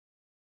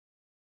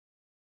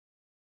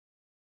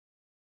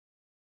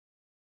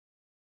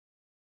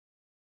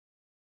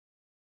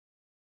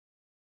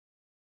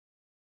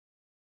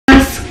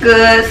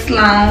good,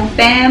 Sloan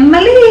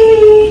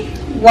family?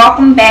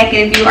 Welcome back.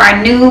 If you are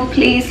new,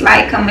 please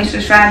like, comment,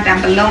 subscribe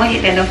down below, and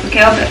hit that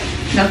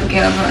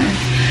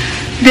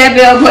that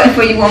bell button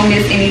for you won't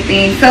miss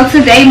anything. So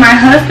today my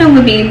husband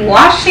will be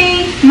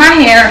washing my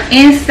hair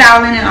and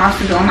styling and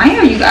also doing my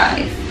hair, you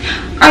guys.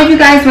 Are you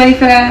guys ready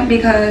for that?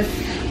 Because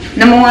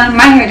number one,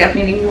 my hair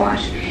definitely needs to be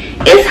washed.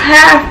 It's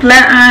half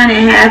flat iron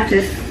and half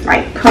just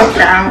like puffed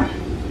out.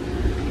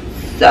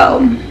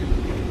 So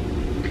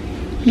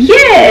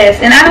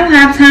yes, and I don't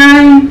have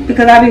time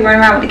because I'll be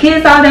running around with the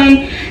kids all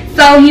day.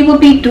 So he will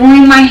be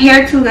doing my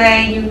hair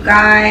today, you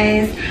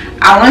guys.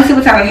 I want to see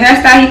what type of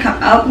hairstyle he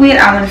come up with.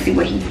 I want to see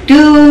what he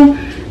do.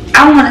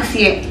 I want to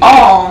see it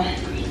all.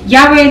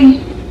 Y'all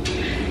ready?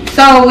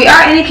 So we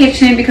are in the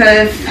kitchen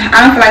because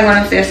I don't feel like going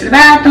upstairs to the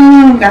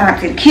bathroom. We gotta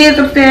have to take the kids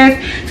upstairs.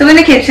 So in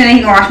the kitchen, and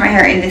he gonna wash my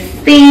hair in the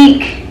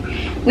sink.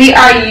 We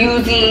are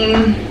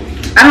using,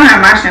 I don't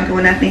have my shampoo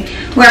or nothing.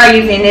 We are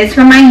using this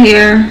for my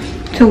hair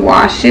to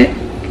wash it.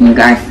 Can you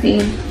guys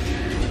see?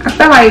 I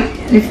feel like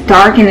it's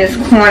dark in this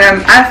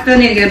corner. I still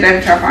need to get a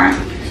better top on.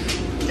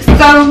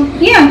 So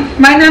yeah,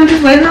 right now I'm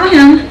just waiting on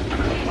him.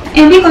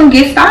 And we're gonna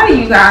get started,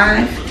 you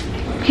guys.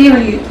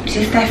 Period.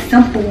 Just that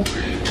simple.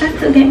 I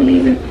still can't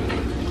believe it.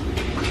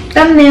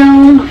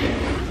 Thumbnail.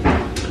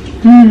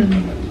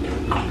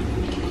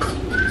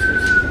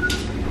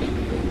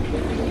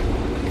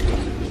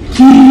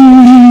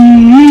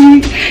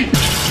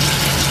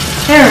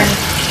 Aaron.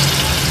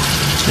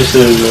 This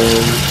is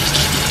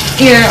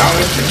yeah, I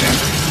always do that.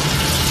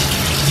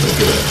 Look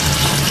at that.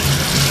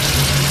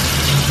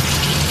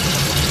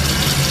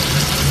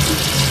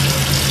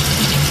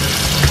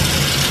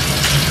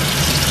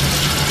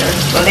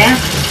 Just go down.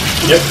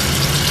 Yep.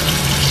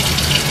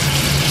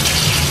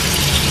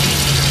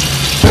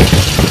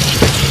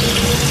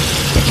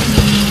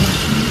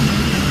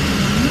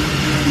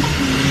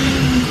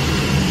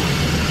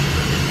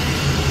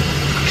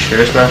 Sure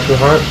it's not too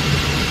hot?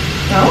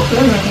 No,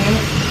 good right here.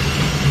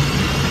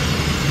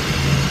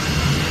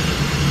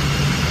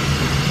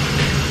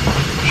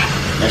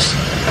 Yes.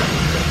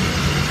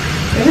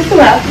 This is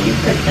what after you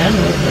put down a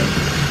little bit.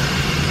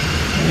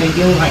 And then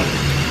you'll like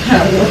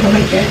kind of water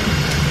like that.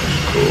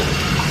 Cool.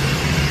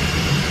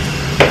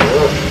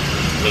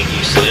 Make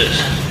use of this.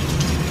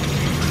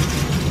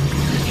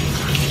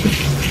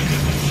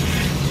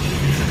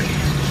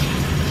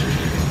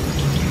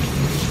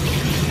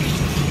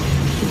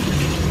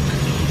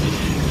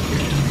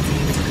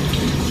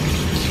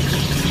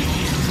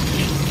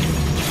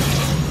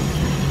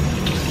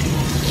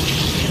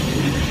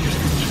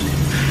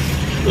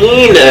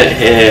 Lean that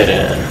head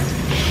in.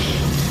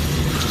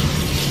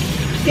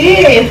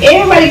 Yeah, if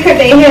everybody cut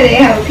their hair, they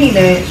have a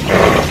peanut.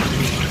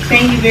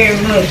 Thank you very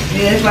much.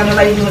 Yeah, that's why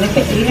nobody's doing to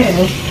cut their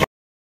hair.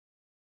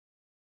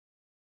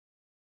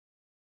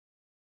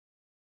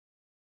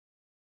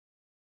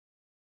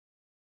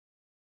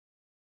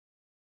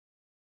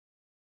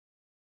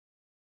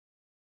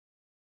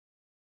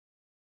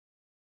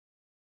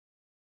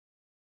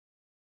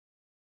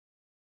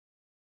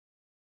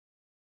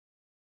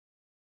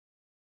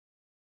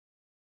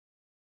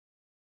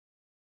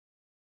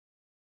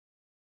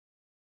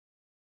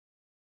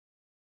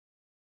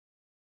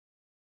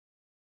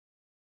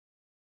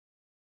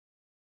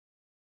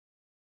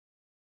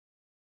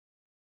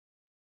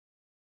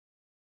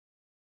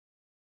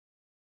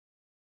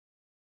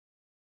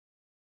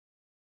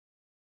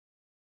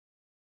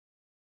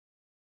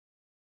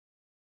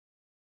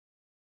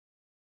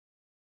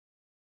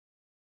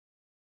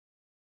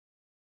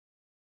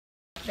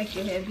 Make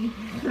you heavy.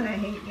 I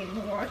hate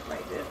getting washed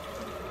like this.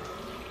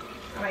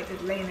 I like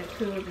just laying in a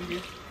tub and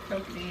just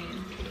soak it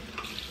in.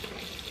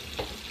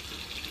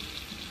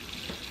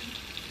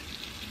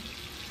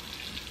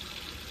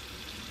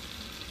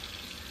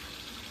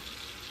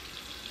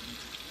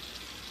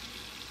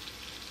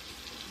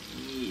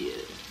 Yeah,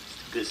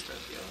 it's good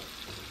stuff,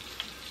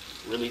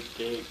 y'all. Really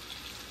thick.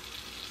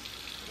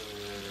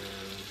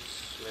 And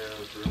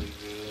smells really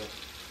good.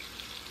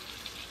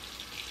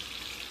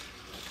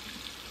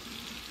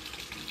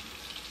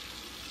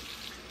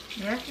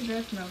 It actually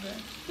does smell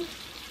good.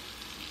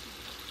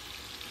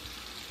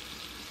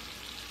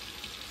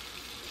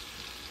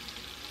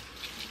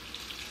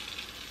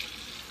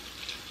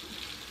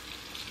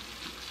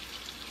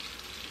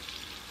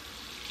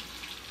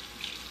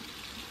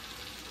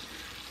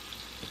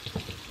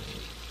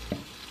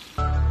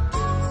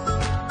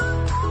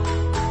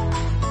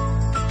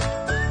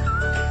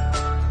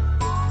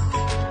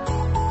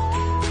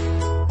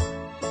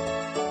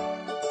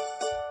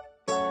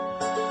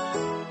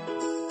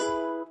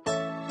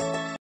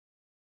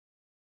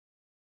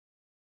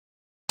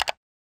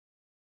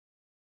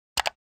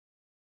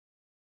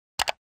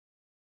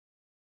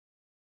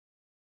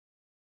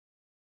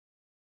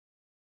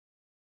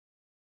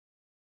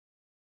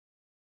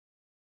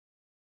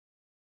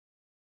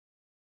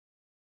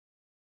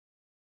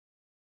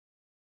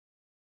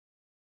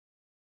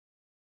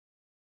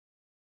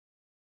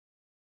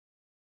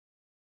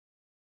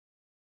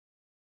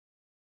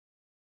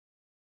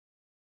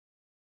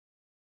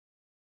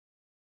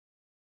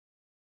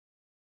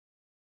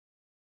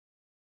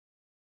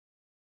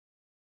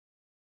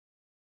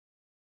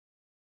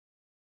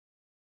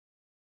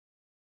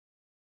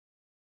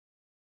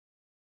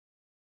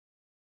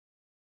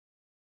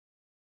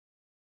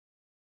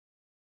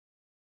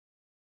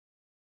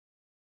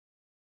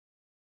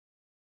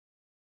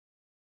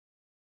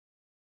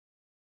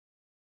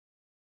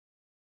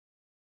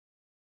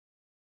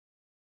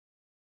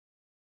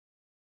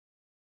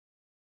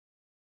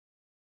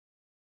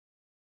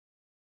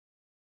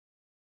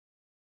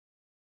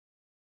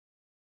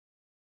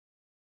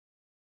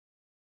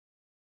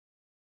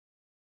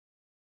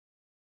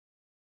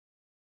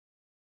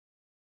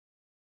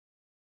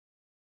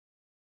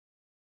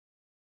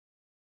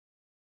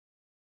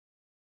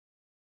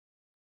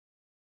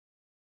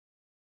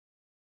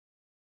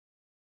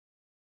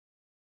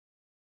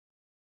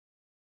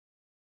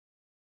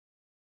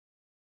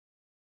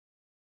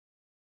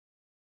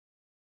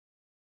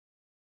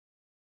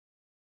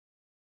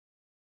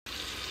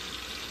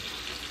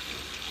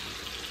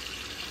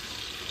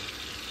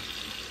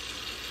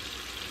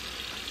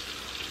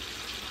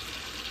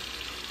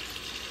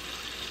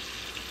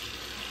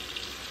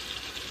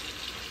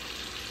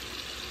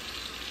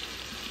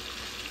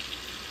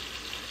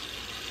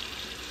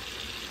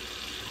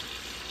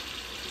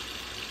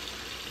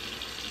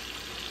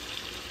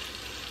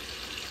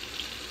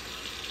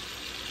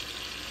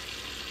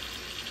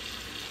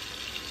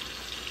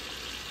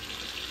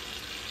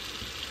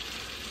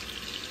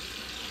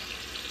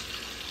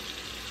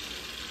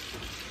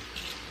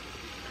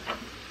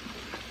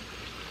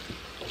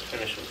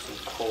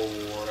 cold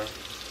water.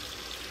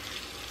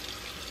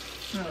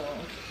 Oh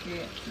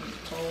shit, it's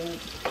cold.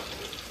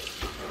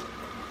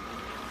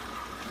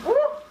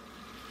 Ooh!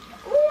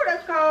 Ooh,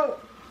 that's cold.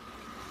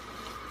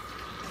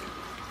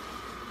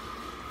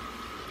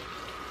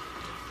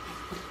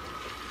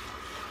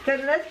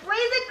 Cause let's freeze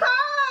it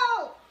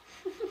cold!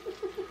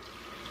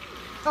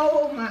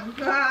 Oh my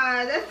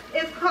god,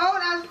 it's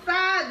cold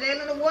outside,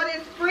 Jalen. The water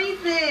is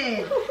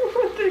freezing.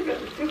 What they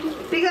gotta do?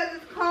 Because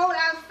it's cold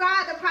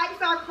outside, the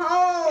pipes are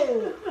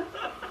cold.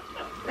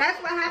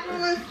 That's what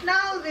happens when it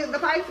snows. The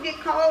pipes get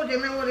cold,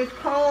 Jalen, when it's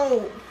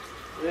cold.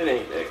 It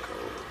ain't that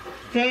cold.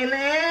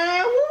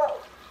 Jalen, woo!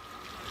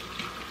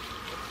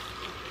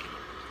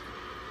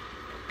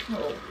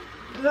 Oh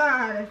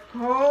god, it's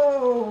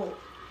cold.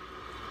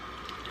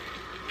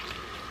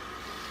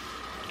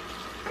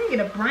 I'm gonna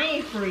get a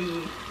brain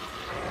freeze.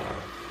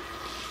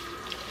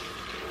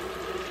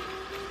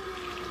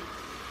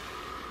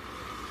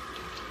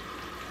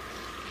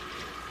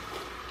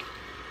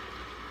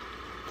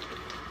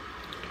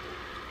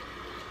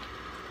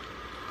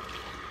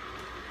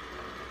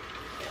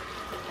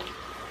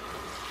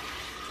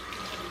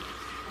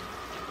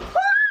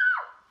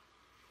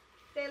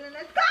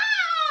 Let's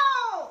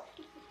go!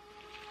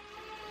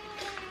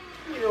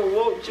 You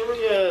woke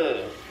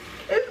Julia.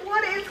 This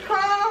water is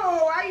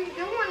cold. Why are you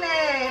doing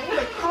that?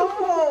 Water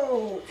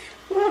cold.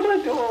 What am I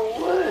doing?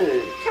 What?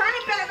 Turn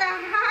it back that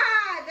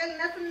high.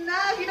 That's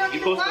enough. You don't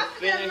need to wash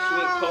it finish alone.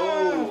 with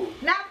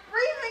cold. Not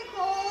freezing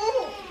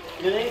cold.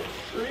 It ain't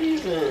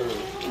freezing.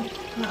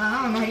 I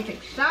don't know how you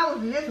take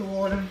showers in this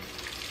water.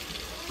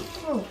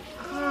 Oh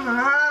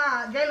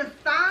God, Jalen,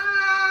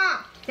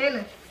 stop!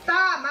 Jalen,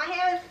 stop! My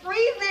hair is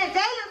freezing.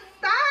 Jalen,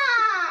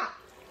 stop!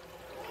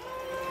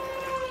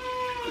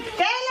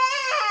 Jalen!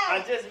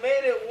 I just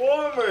made it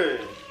warmer.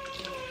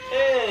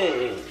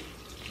 Hey.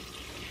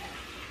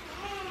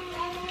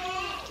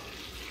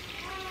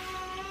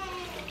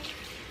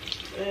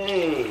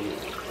 Hey.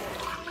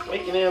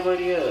 Waking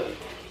everybody up.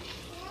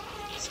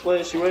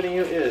 Splash right in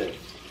your ear.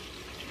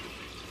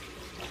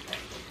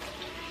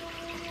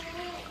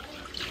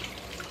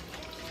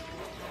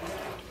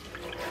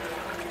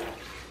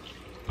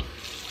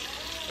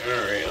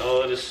 Alright,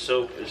 all this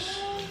soap is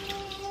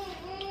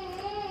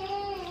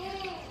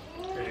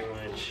pretty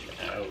much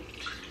out.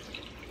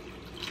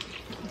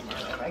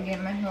 I get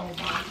my hair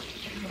washed.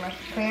 I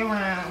play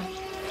around.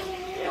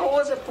 Yeah, what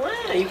was it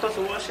planned? You supposed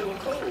to wash it with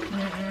cold.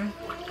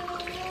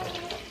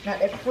 Not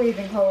that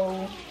freezing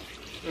cold.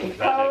 It's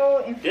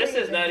cold and freezing. This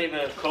is not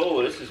even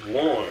cold. This is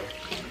warm.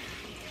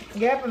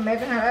 Yep,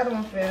 imagine how the other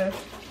one feels.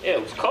 Yeah,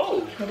 it was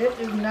cold. But this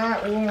is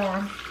not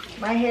warm.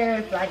 My hair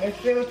is like it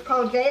feels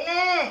cold.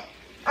 Jalen!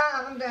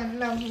 I'm done.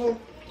 No, move.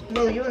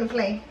 Move, you in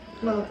play.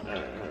 Move.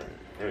 Alright.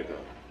 Here we go.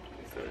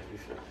 You finish.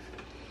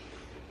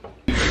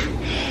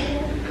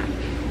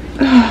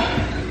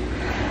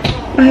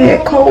 My hair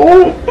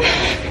cold.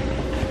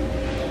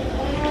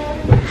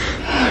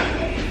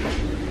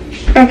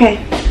 Okay.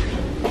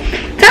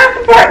 Time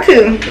for part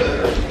 2.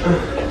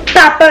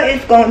 Papa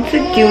is going to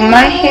do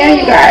my hair,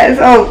 you guys.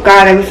 Oh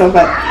God, it was so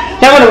fun.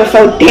 That one was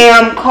so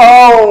damn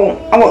cold.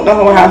 I woke the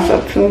whole house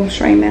up too,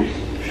 streaming.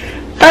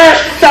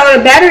 So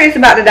the battery is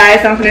about to die,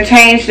 so I'm going to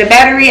change the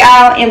battery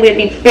out and we'll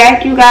be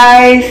back, you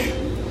guys.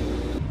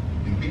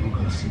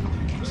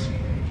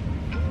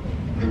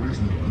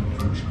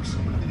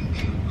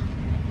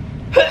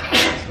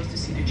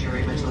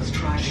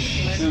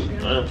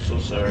 Shoot, I'm so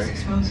sorry. I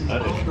did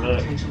not cover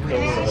up.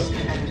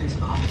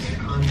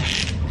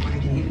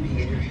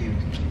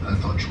 I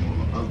thought you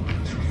were about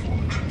reform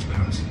and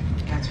transparency.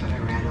 That's what I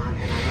ran on,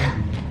 and I am.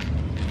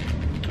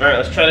 Alright,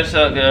 let's try this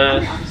out,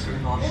 guys.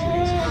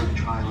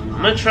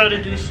 I'm gonna try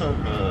to do some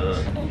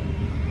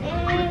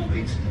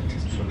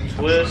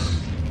twists.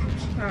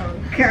 Oh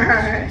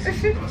God.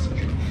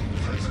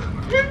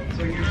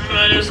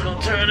 How this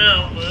gonna turn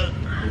out, but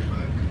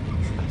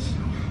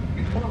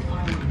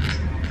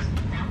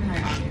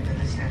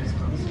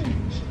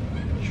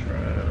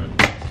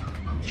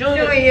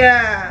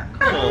Julia,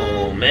 come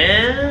on,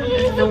 man.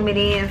 let's zoom it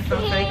in so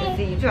they can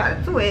see you try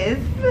to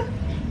twist.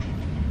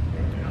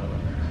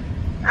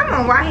 I don't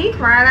know why he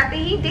cried after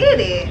he did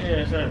it.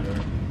 Yeah, exactly.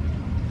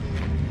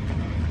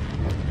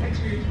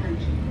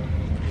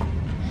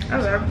 I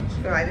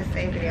feel like the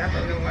same video I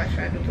probably watched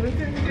trying to twist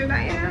it. Did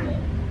I am?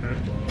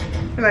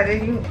 I feel like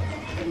did you?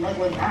 Good luck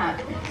with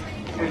that.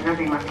 There's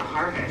nothing left to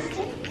harvest.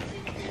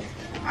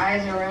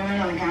 Eyes are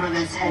ruined on account of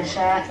this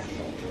headshot.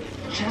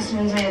 Chest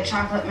wounds made a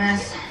chocolate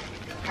mess.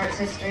 Heart's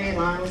history,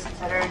 lungs,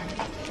 etc.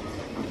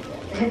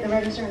 They hit the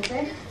register and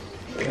safe?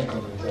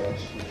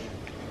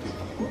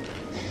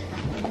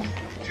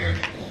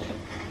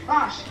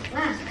 Bosh,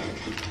 mask.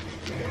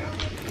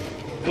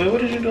 Wait,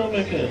 what did you do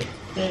back here?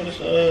 Yeah, this,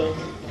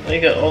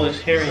 you got all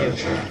this hair in your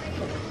shirt.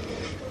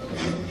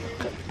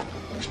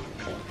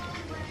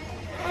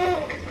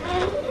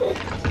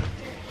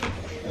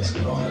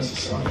 Escobar has a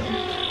son.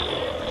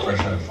 Fresh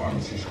out of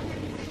pharmacy school.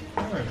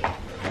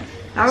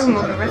 I was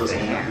moving the rest of the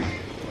hair.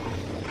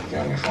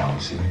 Young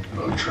pharmacy,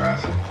 low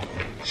traffic,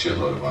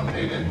 shitload of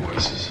unpaid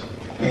invoices.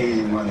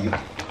 Amazing money.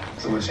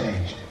 So what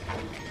changed?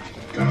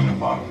 Gun in the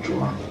bottom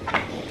drawer.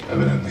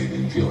 Evidently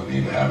didn't feel the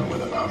need to have it with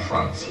him out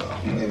front, so.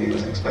 Maybe he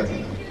wasn't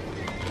expecting them.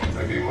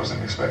 Maybe he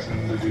wasn't expecting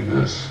him to do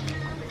this.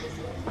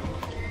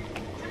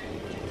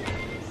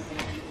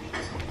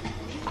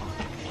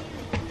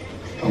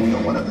 But we know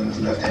one of them is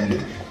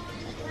left-handed.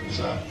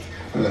 So,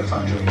 We gotta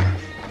find Junior.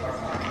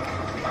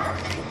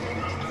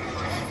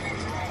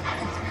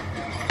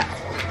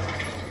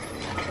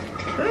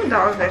 Those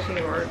dogs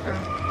actually work though.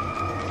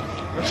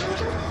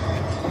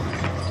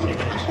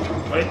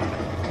 Wait.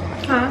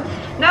 Huh?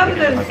 No,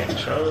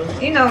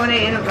 because you know when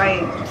they end up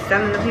like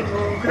selling the people,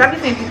 because I've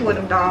been seeing people with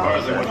them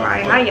dogs. So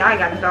like, how y'all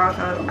got the dogs?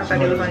 I thought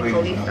they was like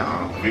police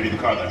dogs. maybe the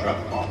car that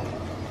dropped them off.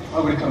 Why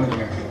would he come in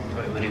here?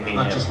 Wait, what do you mean?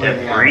 Not just That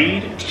letting me out.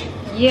 breed?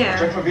 Yeah.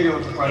 Check for video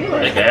with the front.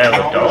 They could have a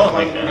dog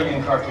like that. Looking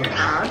in car clear.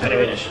 Ah, Not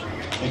even just.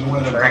 Maybe one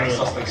of them got the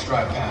suspects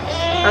drive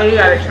past. oh, you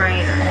gotta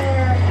train them.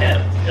 Yeah,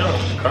 they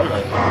don't come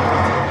like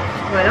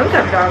that. Well, them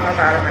type of dogs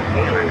are out of my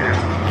hand right now.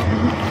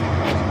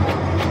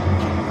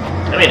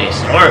 I mean, they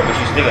smart, but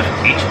you still gotta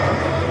teach them.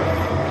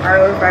 Or it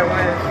looks like one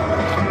of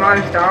the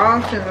smartest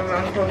dogs, and the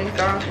only police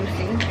dogs you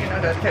see. You know,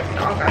 those type of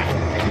dogs out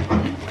there.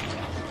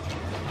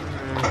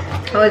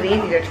 So it's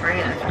easy to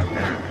train or something.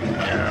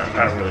 Yeah, I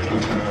really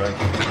don't know.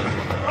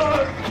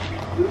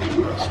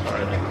 I'm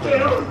smarter than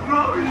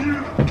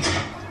Quinn.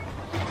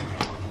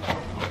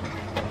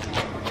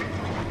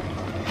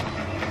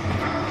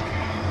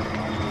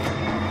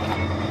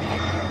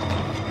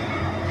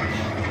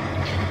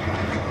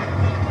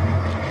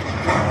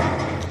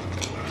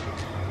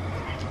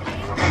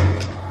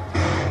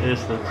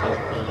 This looks so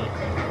funny.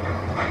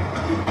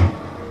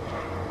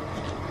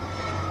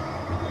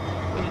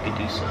 We could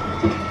do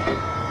something.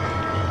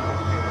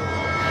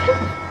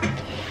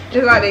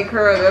 It's like they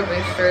curl up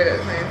and straight at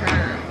the same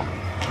time.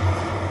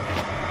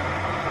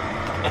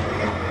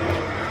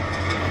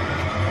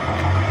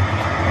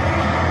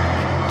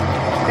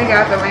 They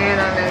got the land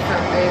on there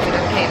something big and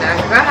them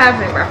canines. Cause I have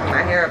been wrapping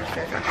my hair up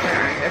since I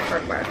started. That's for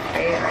about to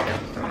stay like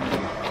that.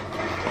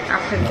 I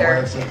put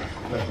dirt.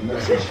 Left a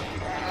message.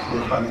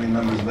 Didn't find any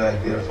numbers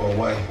back there for a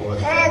wife or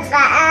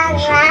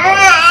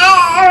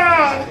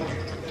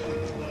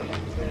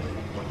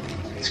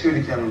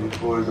security camera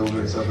records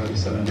over itself every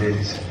 7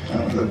 days. I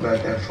don't look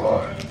back that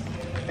far.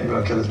 Maybe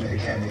our killers made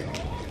a cameo.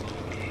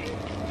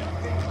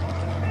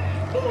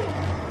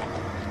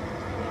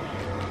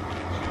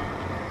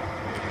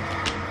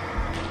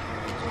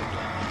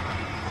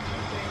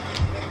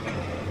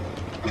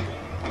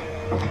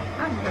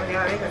 I just know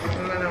y'all, they got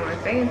another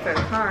one. They into the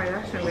car.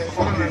 Y'all shouldn't be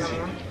swimming no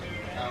more.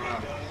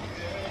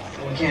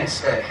 We can't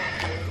stay.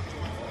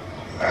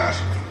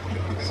 Ask.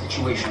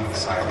 Situation was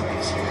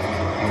sideways.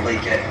 I'm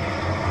late getting.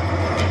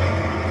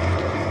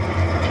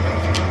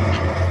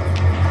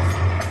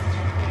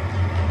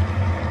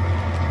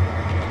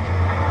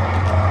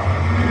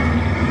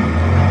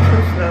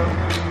 Too slow.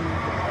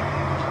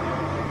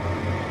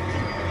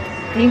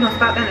 You gonna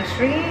stop down the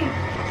street?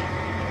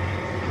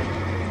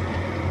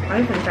 Oh,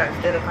 you finna try to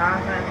steal the car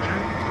or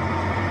something?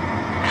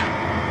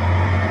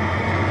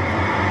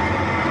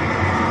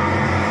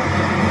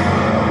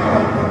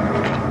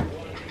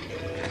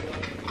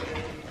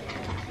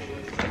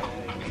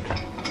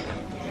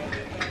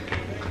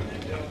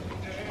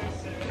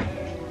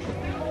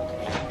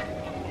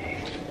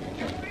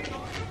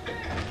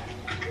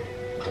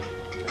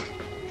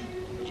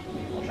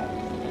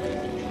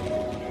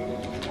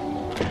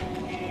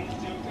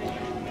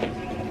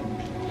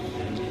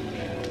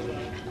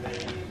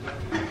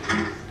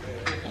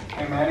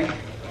 Hey, Maddie.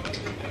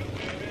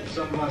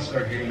 Some of us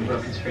are getting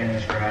broken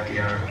Spanish for happy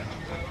hour.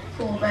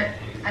 Cool, but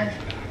I've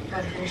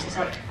got to finish this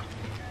up.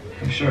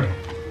 I'm sure.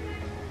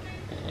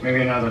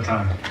 Maybe another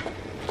time.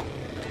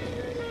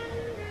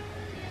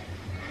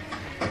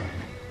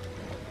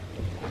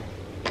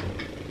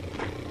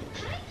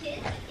 Hi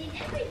kids, in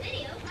every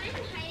video I'm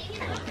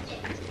hiding an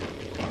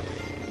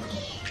object.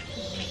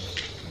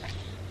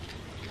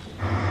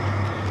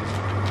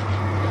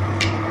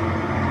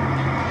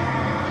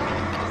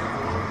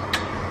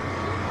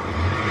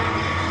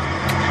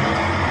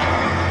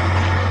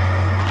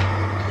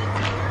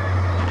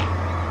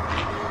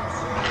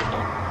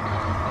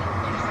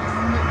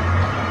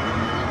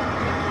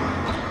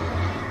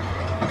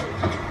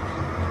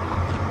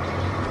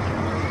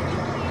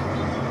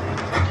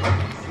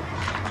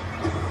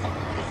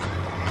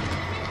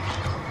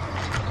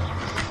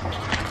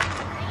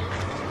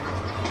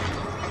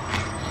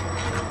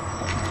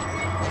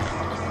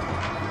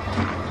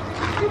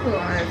 People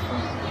on this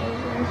phone.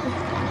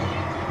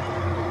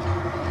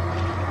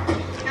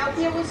 Help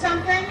you with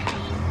something?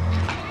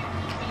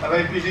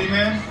 LAPD,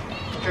 man.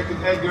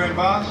 Detective Edgar and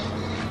Bosch.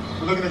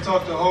 We're looking to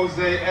talk to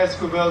Jose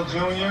Escobar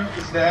Jr.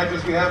 This is the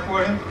address we have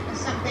for him. Has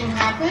something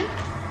happened?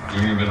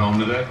 Junior been home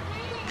today?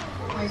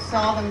 I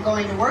saw them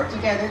going to work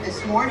together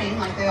this morning,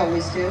 like they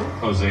always do.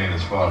 Jose and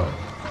his father.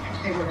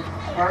 They were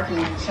barking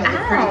at each other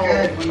pretty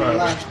good when we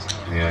left.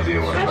 Any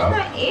idea what That's about?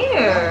 my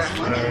ear.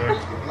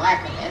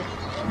 Lack of it.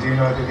 Do you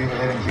know if they're leaving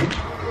head and key?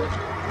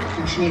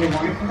 Don't you need a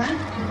warrant for that? I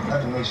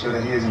have to make sure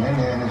that he isn't in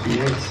there, and if he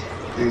is,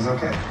 he's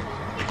okay.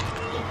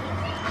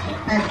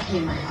 I have a key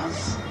in my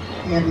house.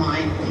 You have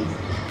mine.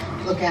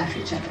 We look after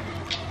each other.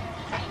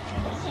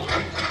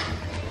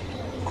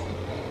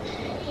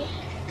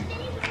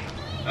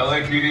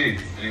 LAPD,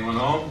 anyone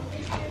home?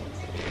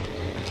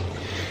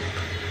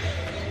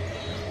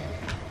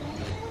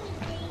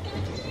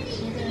 Is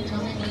she gonna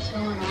tell me what's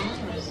going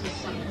on, or is this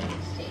something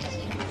with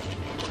Stacy?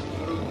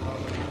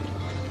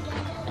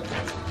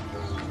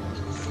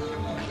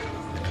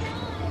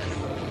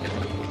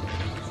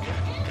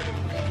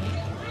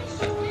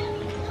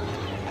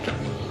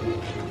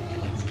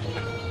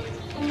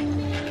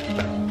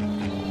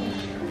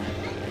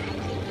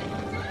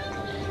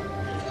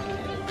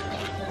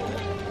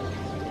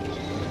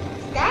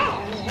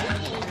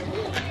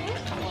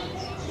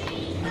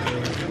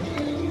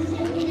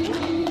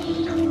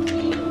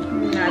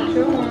 Not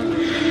your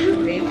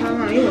one. Leave her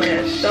alone. You want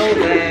that so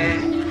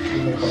bad.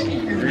 She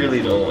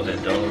really don't want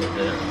that dog with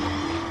that.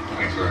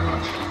 Thanks very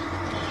much.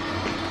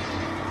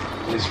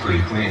 It's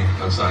pretty clean.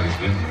 No sign he's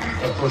been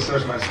here. Of course,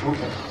 search my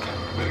spoofing.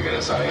 Better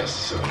get SIS to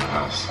sit in the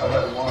house. I'll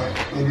let it warrant.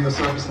 Maybe he'll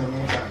surface in the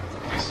meantime.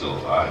 He's still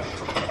alive.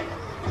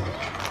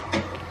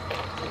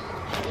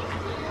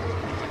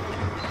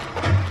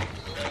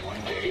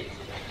 One date,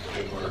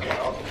 didn't work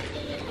out.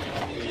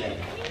 The end.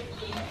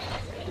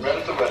 We met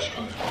at the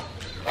restaurant.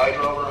 I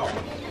drove her home.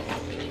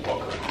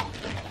 Walker.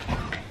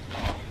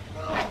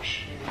 No,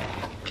 she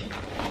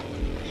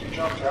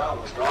jumped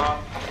out, was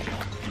gone,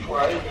 before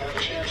I even had a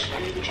chance to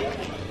meet the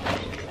gentleman.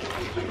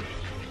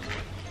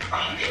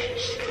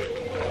 She's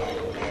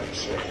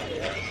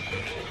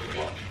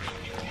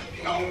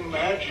no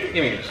magic.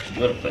 Give me this.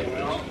 Little plate. You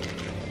know?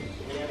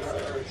 Me and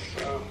her, it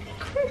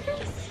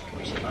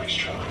was a nice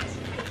try.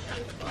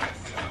 But,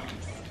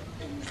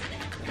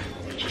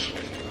 it just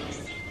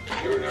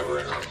You were never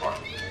in her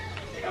apartment.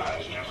 I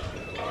was never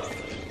in the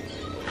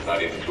apartment.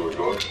 Not even to her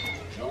door?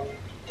 No,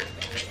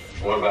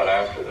 What about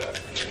after that?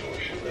 You know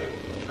where she lived?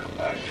 Come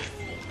back.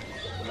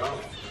 no.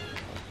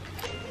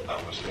 I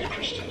wasn't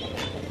interested.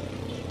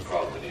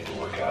 Probably need to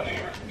work out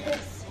here.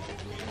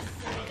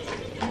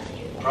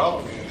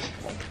 Problem is,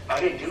 I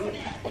didn't do it.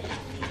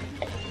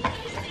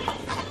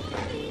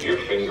 Your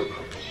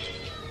fingerprints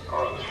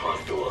are on the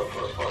front door of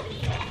her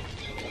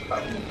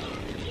apartment.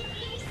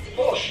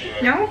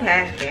 Bullshit. No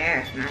pass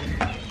gas, man.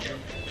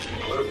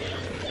 Could have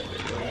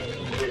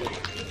been.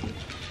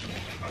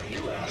 Are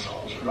you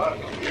assholes? You're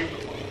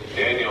unbelievable.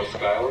 Danielle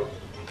Schuyler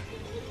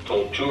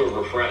told two of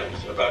her friends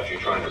about you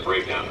trying to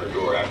break down her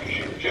door after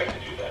she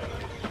rejected you that night.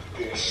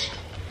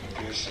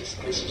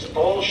 This is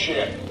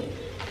bullshit.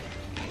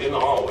 In the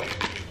hallway.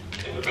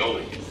 In the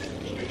building.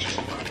 Bitches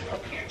are running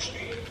up against me.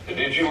 And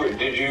did you or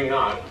did you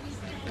not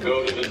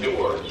go to the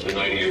door the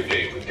night of your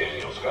date with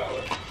Danielle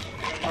Schuyler?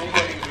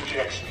 Nobody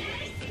rejects me.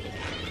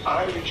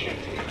 I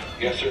rejected her.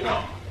 Yes or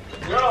no?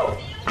 No,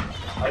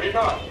 I did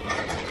not.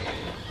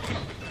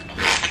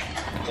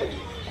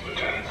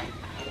 Lieutenant.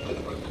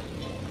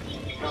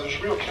 Now, there's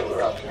a real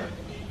killer out there.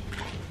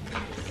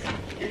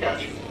 You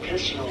guys are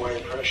pissing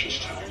away precious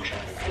time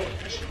trying to put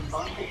this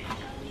on me.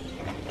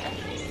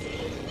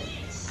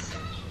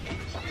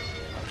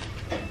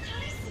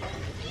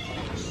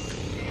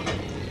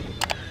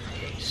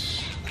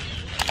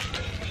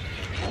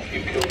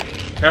 You killed me.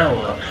 Now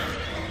what?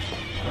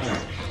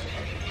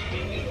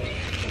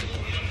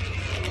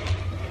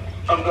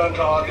 I'm done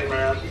talking,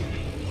 man.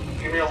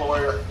 Give me a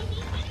lawyer.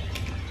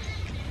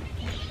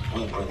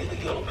 We'll bring you the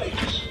yellow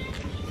pages.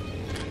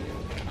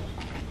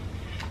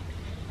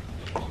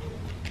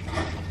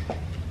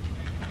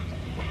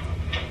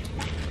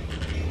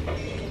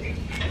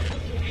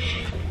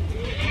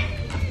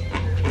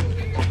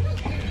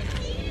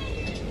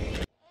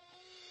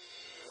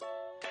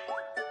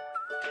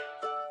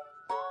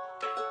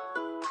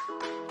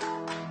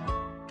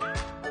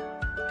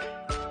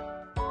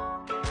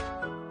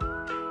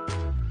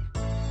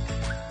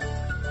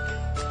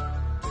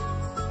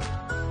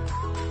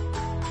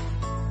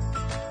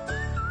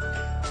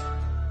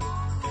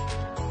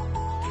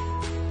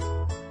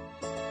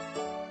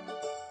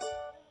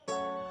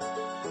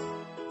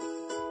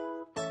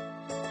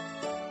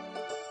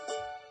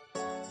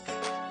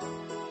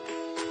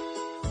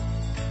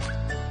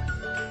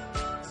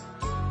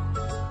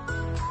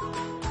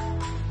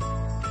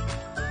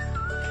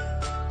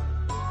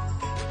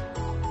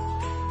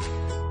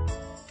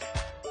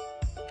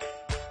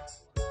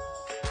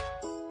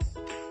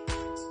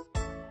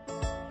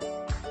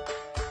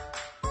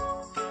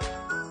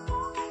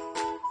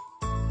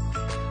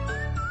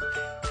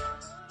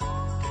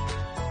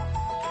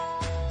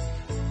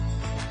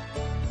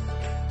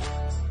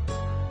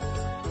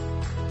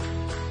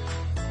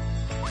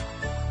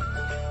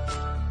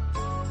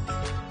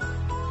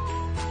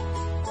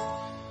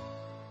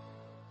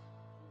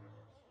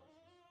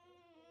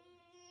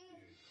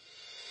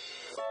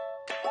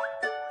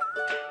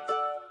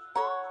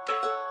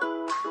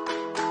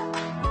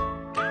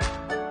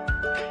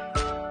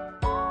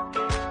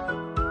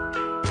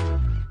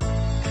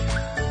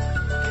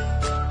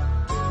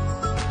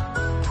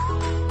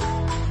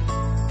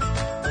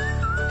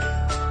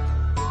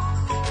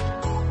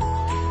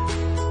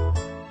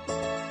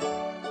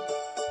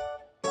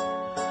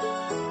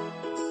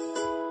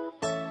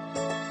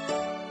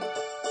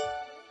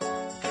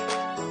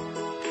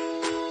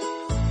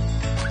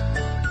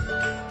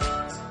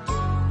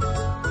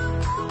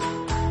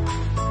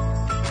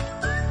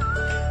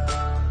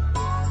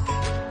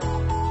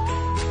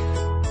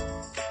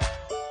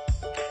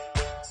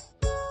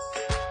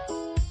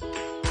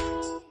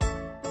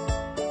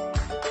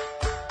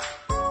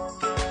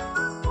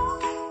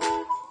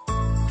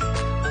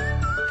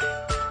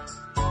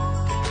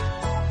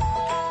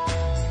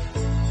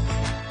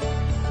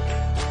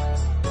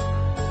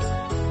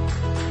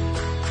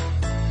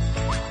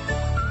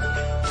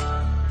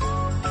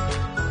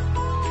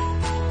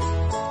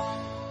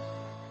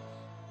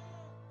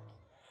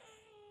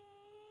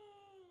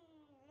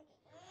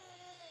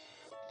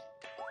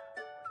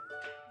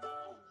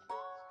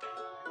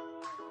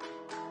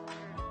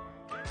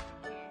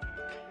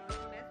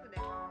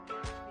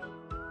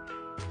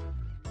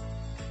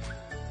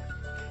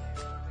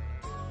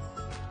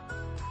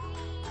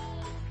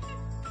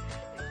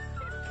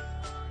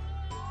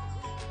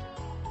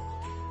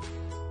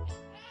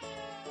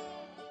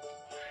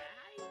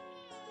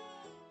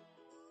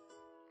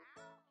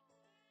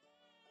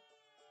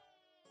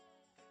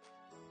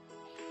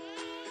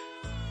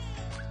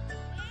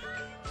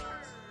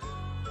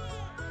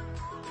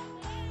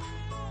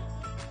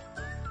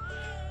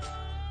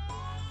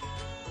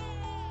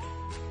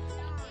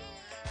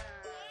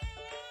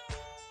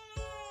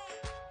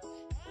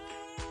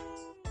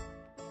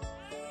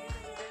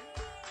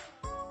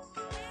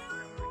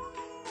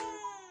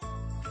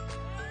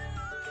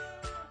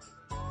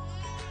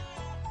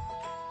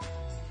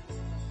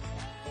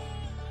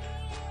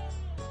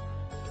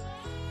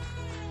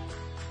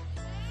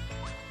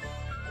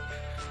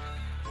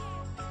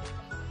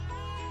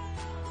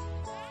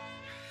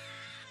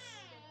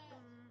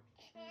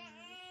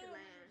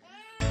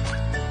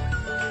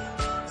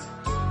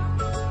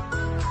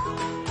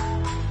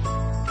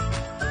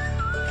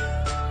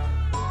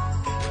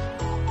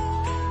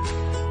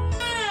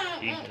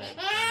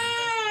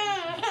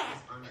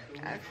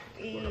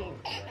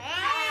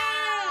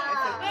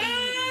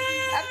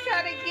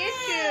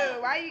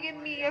 Why are you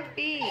giving me your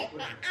feet?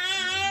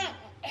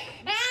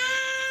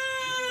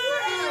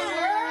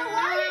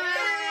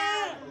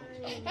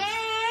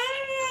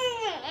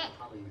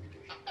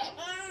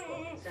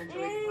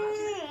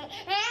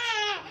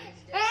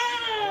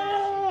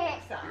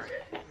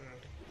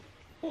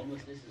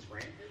 Homelessness is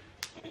rampant.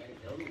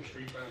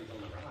 Street crime is on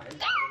the rise.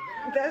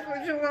 That's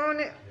what you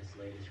wanted. This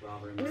latest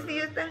robbery Let me see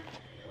your thing.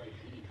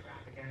 LAPD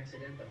traffic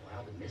accident that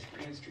allowed the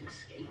miscreants to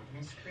escape.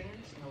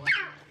 Miscreants? You know what?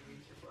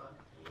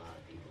 A lot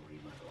of people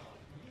read my blog.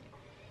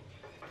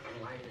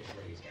 In light of this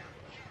latest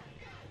outrage,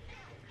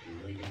 do you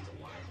really think it's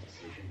a wise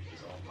decision to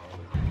dissolve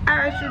Parliament?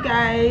 Alright, you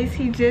guys,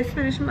 he just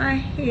finished my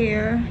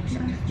hair.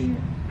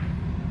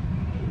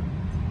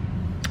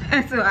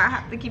 And so I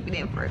have to keep it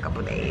in for a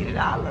couple days and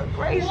I look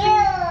crazy.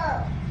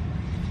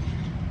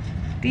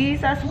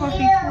 These are supposed to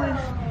be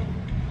twists.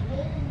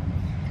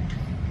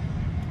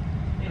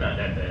 They're not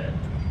that bad.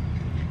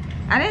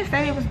 I didn't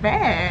say it was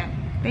bad.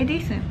 They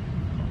decent.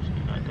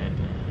 Not that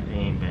bad. They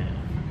ain't bad.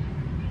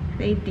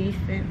 They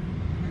decent.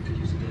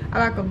 I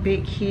like a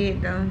big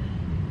kid though.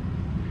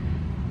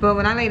 But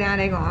when I lay down,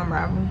 they gonna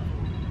unravel.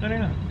 No, they're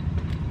not.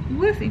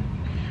 We'll see.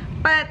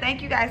 But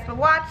thank you guys for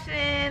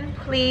watching.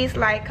 Please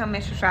like,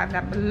 comment, subscribe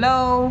down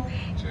below.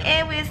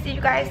 And we'll see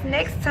you guys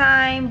next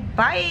time.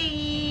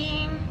 Bye.